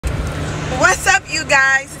What's up, you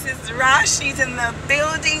guys? This is Rashi's in the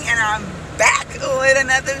building, and I'm back with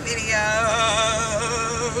another video.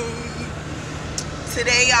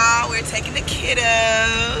 Today, y'all, we're taking the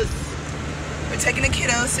kiddos.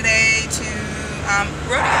 Today to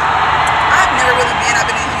rodeo. I've never really been. I've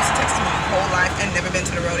been in Houston, Texas my whole life, and never been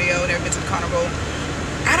to the rodeo, never been to the carnival.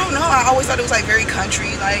 I don't know. I always thought it was like very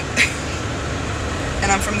country, like, and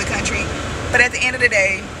I'm from the country. But at the end of the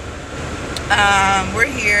day, we're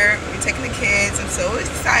here. We're taking the kids. I'm so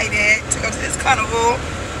excited to go to this carnival.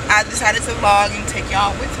 I decided to vlog and take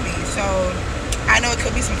y'all with me. So I know it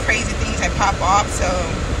could be some crazy things that pop off. So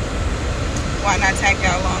why not tag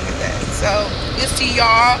y'all along with that? So we'll see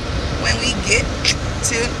y'all when we get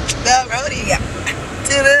to the rodeo.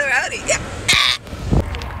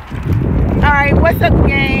 All right, what's up,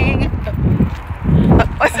 gang?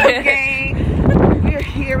 What's up, gang? We're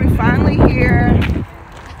here. We're finally here.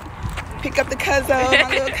 Pick up the cousin, my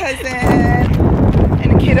little cousin,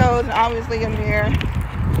 and the kiddos, and obviously Amir.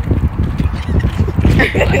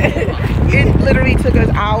 It literally took us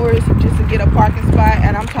hours just to get a parking spot,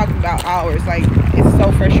 and I'm talking about hours. Like, it's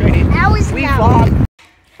so frustrating. We vlogged.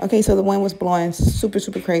 Okay, so the wind was blowing super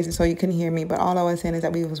crazy, so you couldn't hear me. But all I was saying is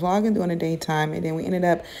that we was vlogging during the daytime, and then we ended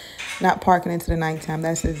up not parking into the nighttime.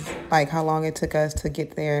 That's just like how long it took us to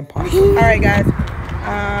get there and park. All right, guys.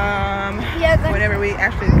 Whenever we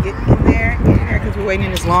actually get in there, because we're waiting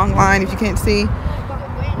in this long line. If you can't see,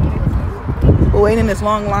 we're waiting in this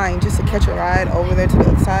long line just to catch a ride over there to the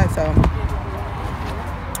other side. So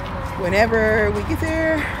whenever we get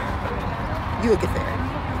there, you'll get there.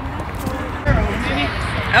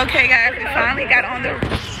 Okay, guys, we finally got on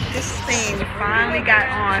this thing. We finally got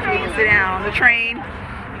on so we can sit down the train.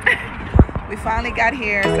 We finally got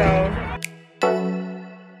here, so.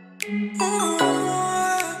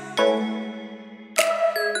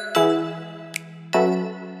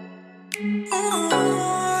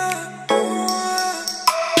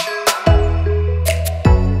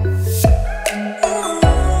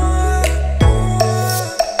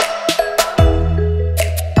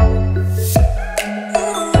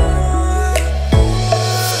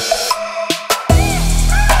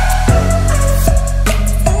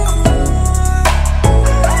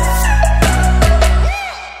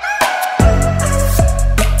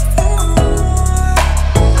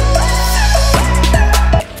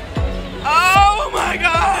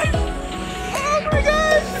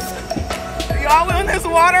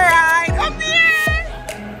 Water ride. Come here.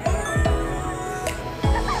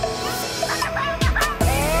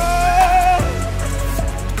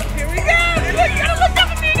 Here we go. Look, you gotta look up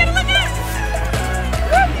at me. You gotta look up.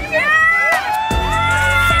 Look, yeah.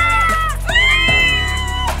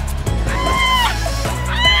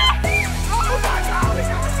 Oh my God, we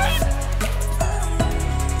got it.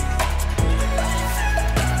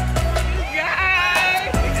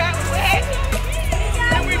 Guys, we got wet.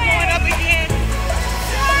 And we're going up again.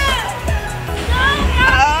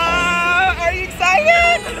 Are you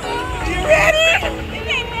excited? You ready?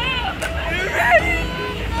 You ready?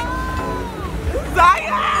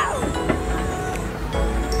 Zion!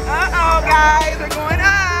 Uh-oh, guys, we're going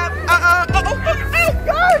up. Oh,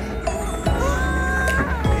 gosh!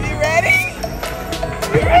 You ready?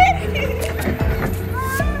 You ready?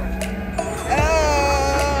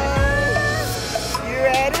 You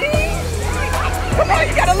ready? Come on,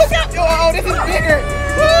 you gotta look out. Oh, this is bigger.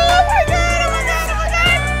 Oh my God!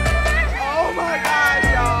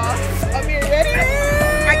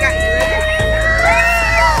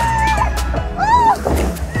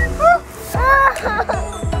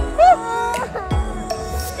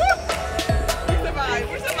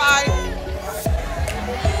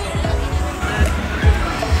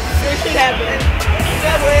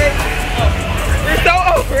 We're so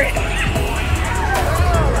over it.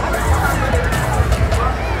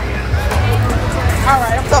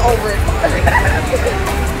 Alright, I'm so over it.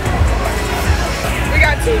 We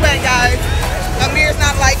got too wet, guys. Amir's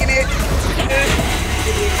not liking it.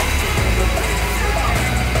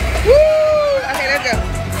 Woo! Okay, let's go.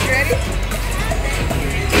 You ready?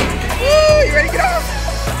 Woo! You ready to get off?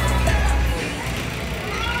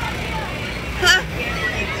 Huh?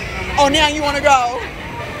 Oh, now you want to go?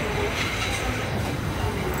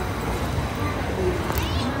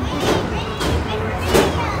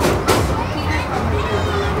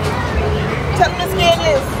 Tell them to scan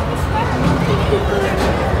this.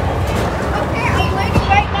 Okay, I'm waiting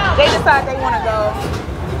right now. They decide they want to go.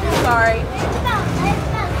 Sorry.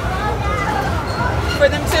 For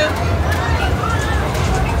them too?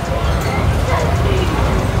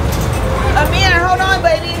 Amir, hold on,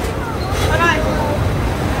 baby. Hold on.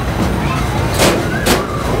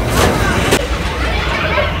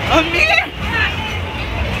 Amir!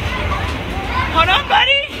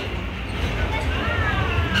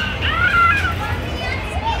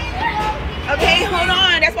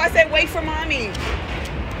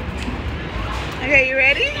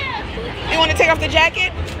 want to take off the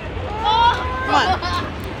jacket? Come on.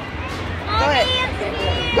 Go ahead.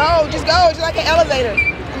 Go, just like an elevator.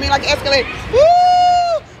 I mean, like an escalator. Woo!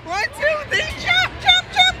 1, 2, 3, jump, jump,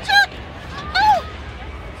 jump, jump. Oh!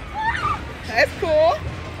 That's cool.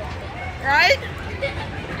 Right?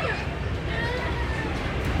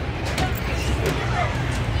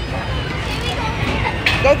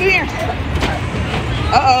 Go through here.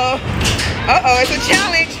 Uh-oh. Uh-oh, it's a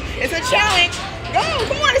challenge. It's a challenge. Go,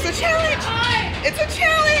 come on, it's a challenge. It's a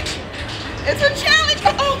challenge. It's a challenge.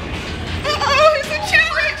 Uh-oh. Uh-oh, it's a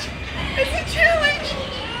challenge. It's a challenge.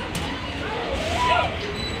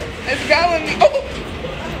 Let's go with me. Oh.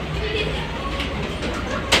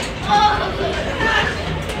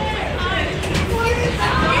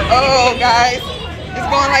 Oh, guys. It's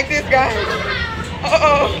going like this, guys.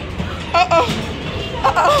 Uh-oh. Uh-oh.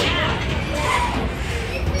 Uh-oh.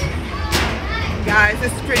 Guys,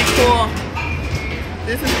 this is pretty cool.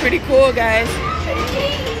 This is pretty cool, guys.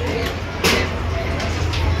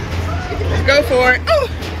 Let's go for it. Oh.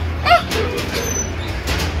 Oh.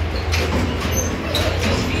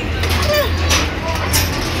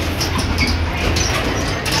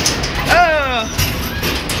 Oh.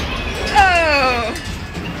 Oh.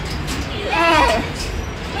 Oh.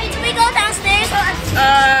 Wait, do we go downstairs?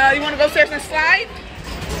 You want to go upstairs and slide?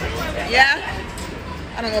 Yeah?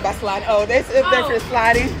 I don't know about sliding. Oh, that's if that's for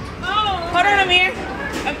sliding. Hold on, Amir.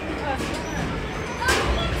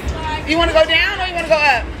 You want to go down or you want to go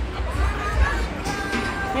up?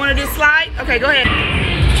 You want to do slide? Okay, go ahead.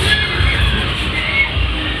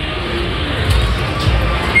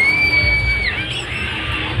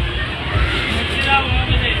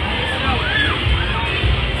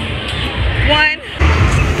 One.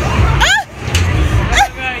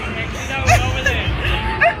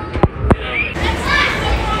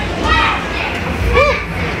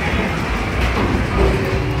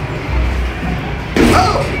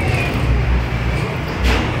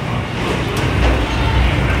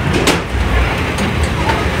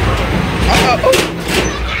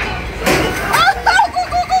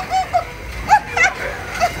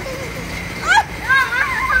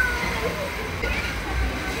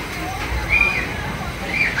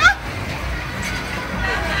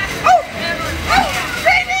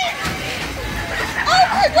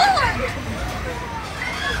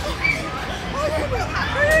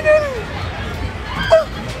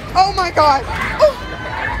 Oh my God. Oh.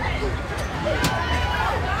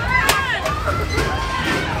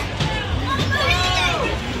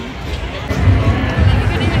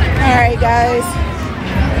 All right, guys.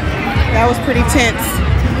 That was pretty tense.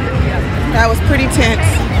 That was pretty tense.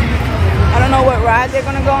 I don't know what ride they're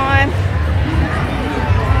gonna go on,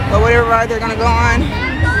 but whatever ride they're gonna go on,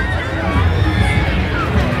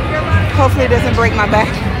 hopefully it doesn't break my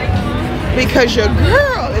back because your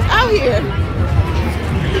girl is out here.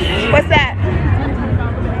 What's that?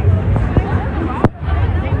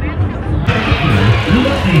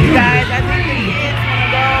 Guys, I think the kids wanna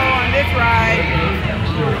go on this ride.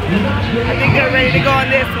 I think they're ready to go on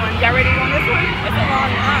this one. Y'all ready to go on this one? It's a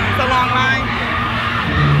long line. It's a long line.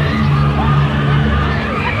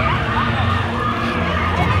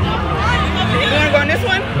 You wanna go on this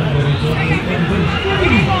one? We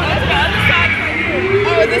can go on this one.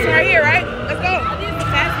 Oh, it's this one right here, right? Let's go.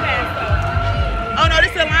 Fast though. Oh no,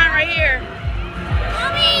 this is the line right here.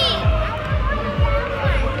 Mommy!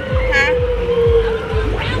 Huh?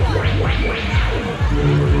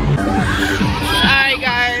 Alright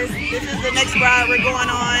guys, this is the next ride we're going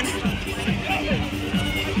on.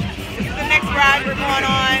 This is the next ride we're going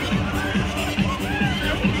on.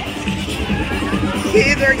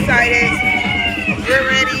 Kids are excited. We're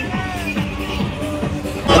ready.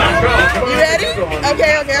 You ready?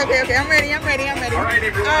 Okay. I'm ready. All right,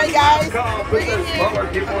 everyone. All right, guys. Put the smaller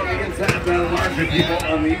people on the inside and the larger people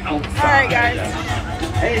on the outside. All right, guys.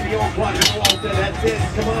 Hey, the old clock and Walter, that's it.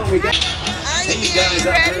 Come on, we got. Hey, you guys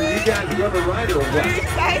out there, you guys are gonna ride or what?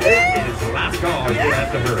 Excited? It is the last call. You're gonna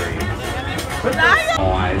have to hurry.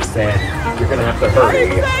 Oh, I said you're gonna have to hurry.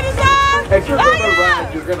 If you're gonna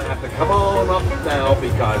ride, you're gonna have to come on up now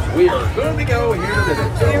because we are going to go here in a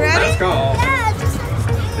minute. So, You ready? last call.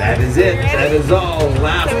 That is it. That is all.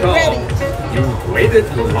 Last So call. ready. You've waited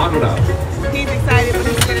long enough. He's excited, but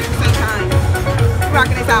he's scared at the same time.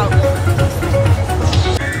 Rocking us out.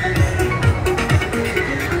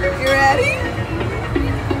 You ready?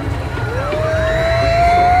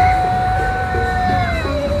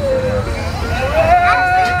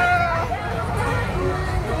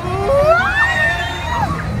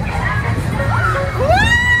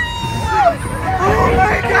 Oh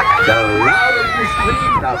my God! The louder you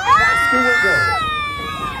scream, the faster we'll go.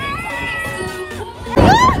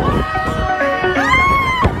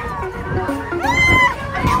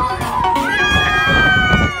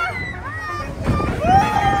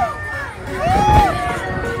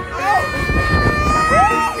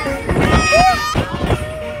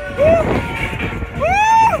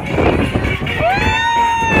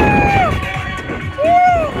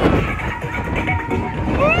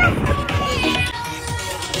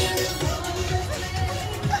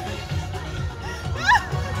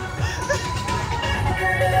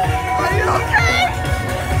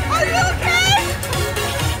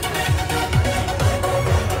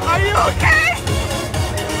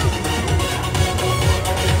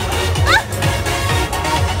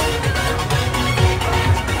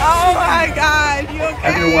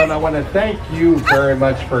 everyone, I want to thank you very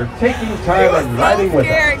much for taking time and riding with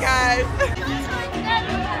us. Scared, guys.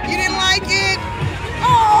 You didn't like it?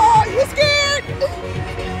 Oh, you scared?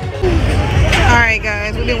 All right,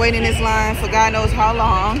 guys, we've been waiting in this line for God knows how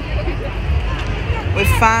long. We're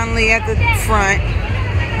finally at the front.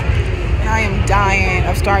 And I am dying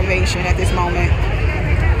of starvation at this moment.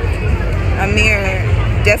 Amir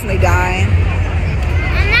definitely dying.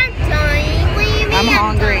 I'm not dying. What do you mean? I'm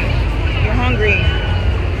hungry. You're hungry.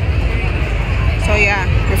 So yeah,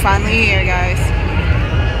 we're finally here, guys.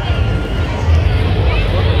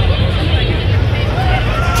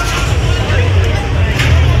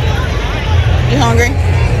 You hungry?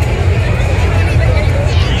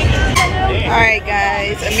 All right,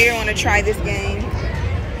 guys. Amir want to try this game.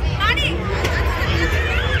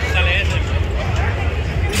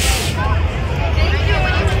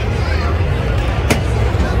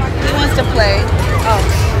 He wants to play. Oh,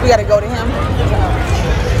 we gotta go to him.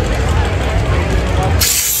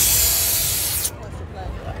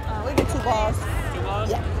 We get 2 balls. 2 balls?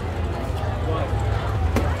 Yeah.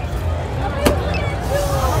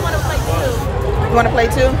 You want to play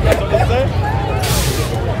 2?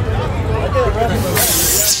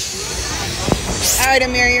 All right,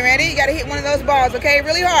 Amir, you ready? You got to hit one of those balls, okay?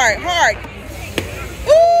 Really hard, hard.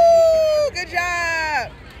 Ooh, good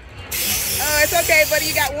job. Oh, it's okay, buddy.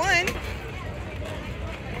 You got 1.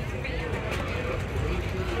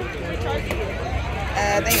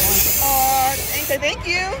 Thank you. Oh, say thank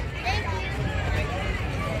you.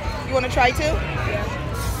 You want to try 2? Want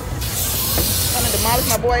to demolish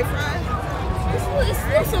my boyfriend? All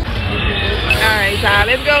right, Zah,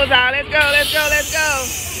 let's go, Zah. Let's go, let's go, let's go.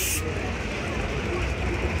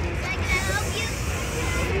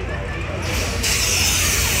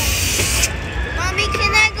 Mommy,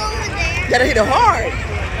 can I go over there? You gotta hit it hard.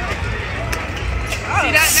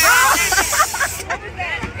 See that now?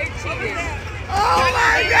 Oh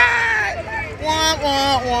my God! Womp,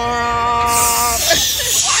 womp, womp.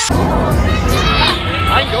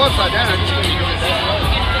 I can go upside down. I just want to go that way.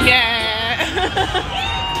 Yeah.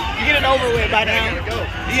 You get it over with by now.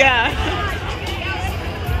 Yeah.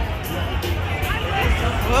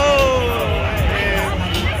 Whoa.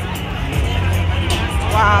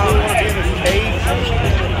 Wow.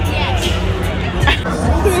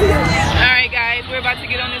 Alright, guys, we're about to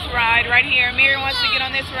get on this ride right here. Amir wants to get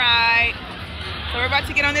on this ride. So we're about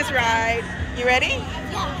to get on this ride. You ready?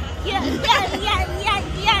 Yeah. You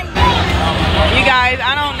guys,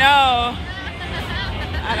 I don't know.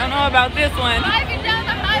 I don't know about this one. Driving down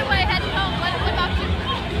the highway heading home. What about you?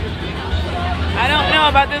 I don't know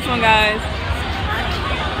about this one, guys.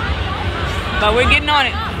 But we're getting on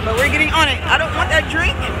it. I don't want that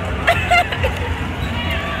drink.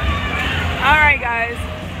 All right, guys.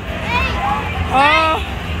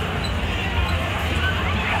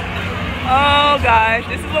 Oh, gosh.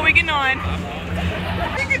 This is what we're getting on.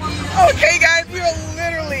 Okay, guys. We are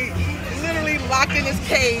literally locked in this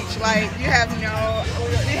cage. Like, you have no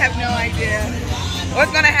idea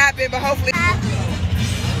what's gonna happen. But hopefully,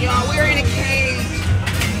 y'all, we're in a cage.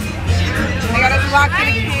 They got us locked in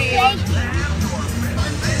a cage.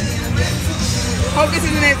 Hope this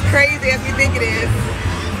isn't as crazy as we think it is.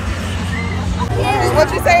 What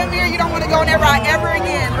you say, Amir? You don't want to go on that ride ever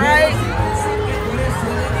again, right?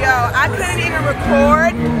 Yo, I couldn't even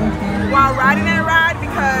record while riding that ride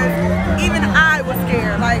because even I was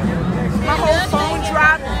scared. Like, my whole phone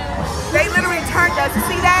dropped. They literally turned us. You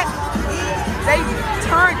see that? They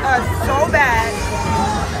turned us so bad.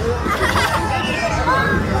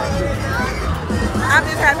 I'm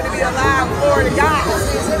just happy to be alive, glory to God.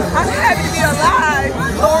 I'm just happy to be alive,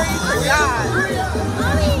 glory to God.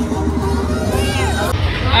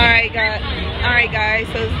 Alright guys,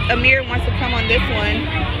 so Amir wants to come on this one.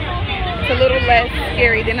 It's a little less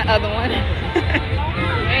scary than the other one.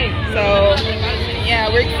 So yeah,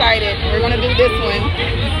 we're excited. We're gonna do this one.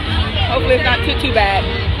 Hopefully it's not too bad.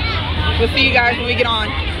 We'll see you guys when we get on.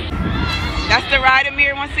 That's the ride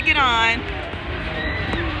Amir wants to get on.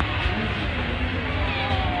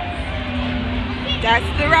 That's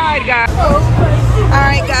the ride, guys.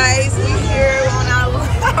 Alright guys, we're here on our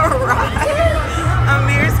ride.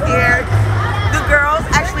 Amir's scared. The girls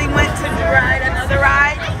actually went to ride another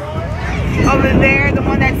ride over there, the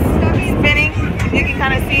one that's spinning. You can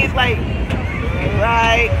kind of see it's like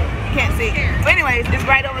right, you can't see. But anyways, it's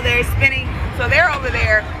right over there, it's spinning. So they're over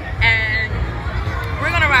there and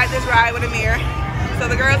we're gonna ride this ride with Amir. So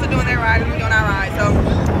the girls are doing their ride and we're doing our ride. So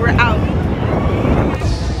we're out.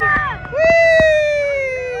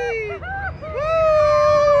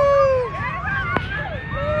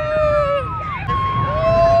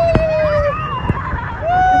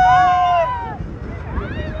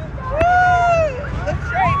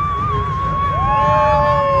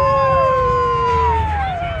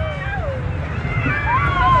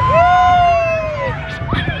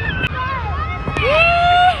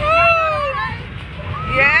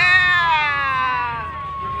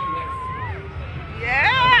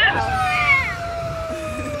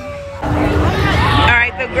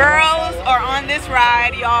 this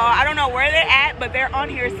ride, y'all. I don't know where they're at, but they're on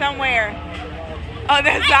here somewhere. Oh,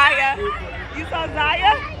 there's Zaya. You saw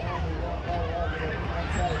Zaya?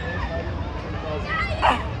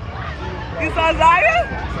 You saw Zaya?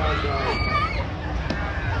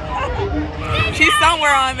 She's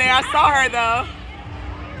somewhere on there. I saw her though.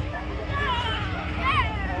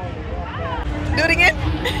 Do it again.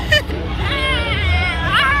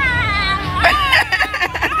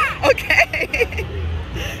 Okay.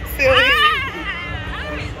 Silly.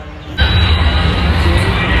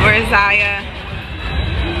 Where's Zaya?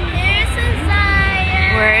 There's a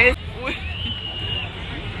Zaya. Where is?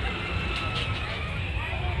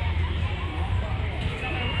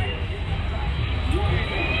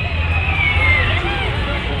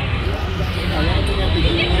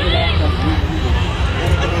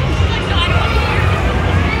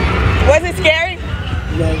 Was it scary?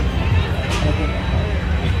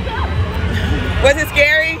 Was it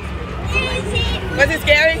scary? Was it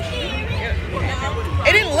scary?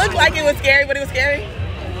 It didn't look like it was scary, but it was scary.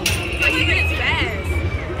 Like you get fast,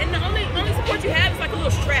 and the only support you have is like a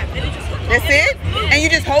little strap, and it just. That's it? And you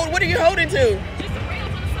just hold. What are you holding to? Just the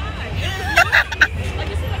rails on the side. Like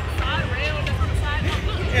you see, like the side rail that's on the side.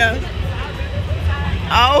 Look, Yeah.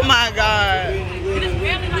 Oh my God. you just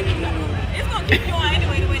barely like it's gonna keep you on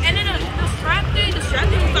anyway. And then the strap thing was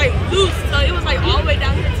like loose, so it was like all the way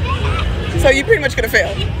down here to the. So you pretty much could have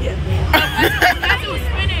failed. Yeah. As it was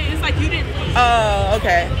spinning, it's like you didn't leave. Oh,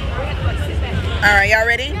 okay. We had to like sit back. All right, y'all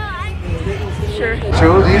ready? Sure.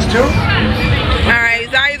 Two, these two. All right,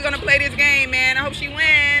 Zaya's gonna play this game, man. I hope she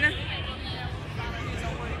win.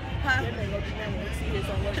 Huh?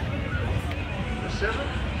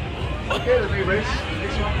 Okay, let me race.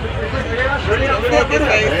 Ready up, Focus,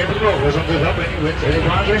 face. Hey, let's go. There's something up anyway. Any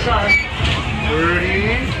bronze race sign.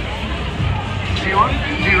 30. G1,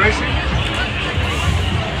 G racing.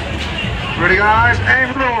 Ready, guys?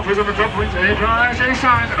 Aim for the goal. For the top wins. Any prize, any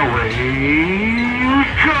signs. Away we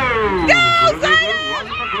go. Go, Zaya!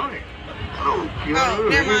 Oh,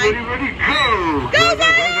 never mind. Ready, go. Go,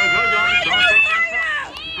 Zaya!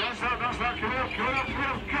 Don't stop. Come up.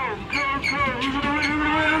 Go. Who's in the win?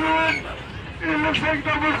 It looks like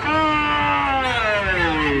number 5.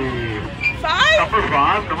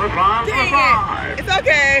 5? Number 5. Dang it. It's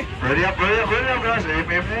okay. Ready up, guys. Aim.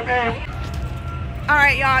 All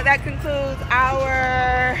right, y'all. That concludes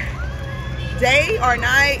our day or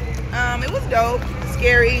night. It was dope,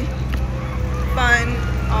 scary, fun,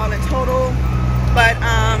 all in total. But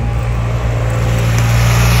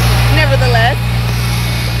nevertheless.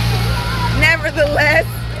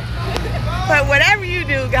 But whatever you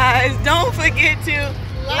do, guys, don't forget to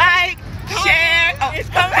like, share. Oh,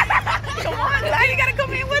 come on, Zaya, you gotta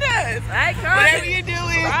come in with us. Whatever you do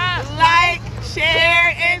is like,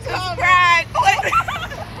 share, and subscribe.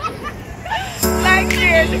 Like,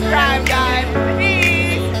 share, subscribe, guys.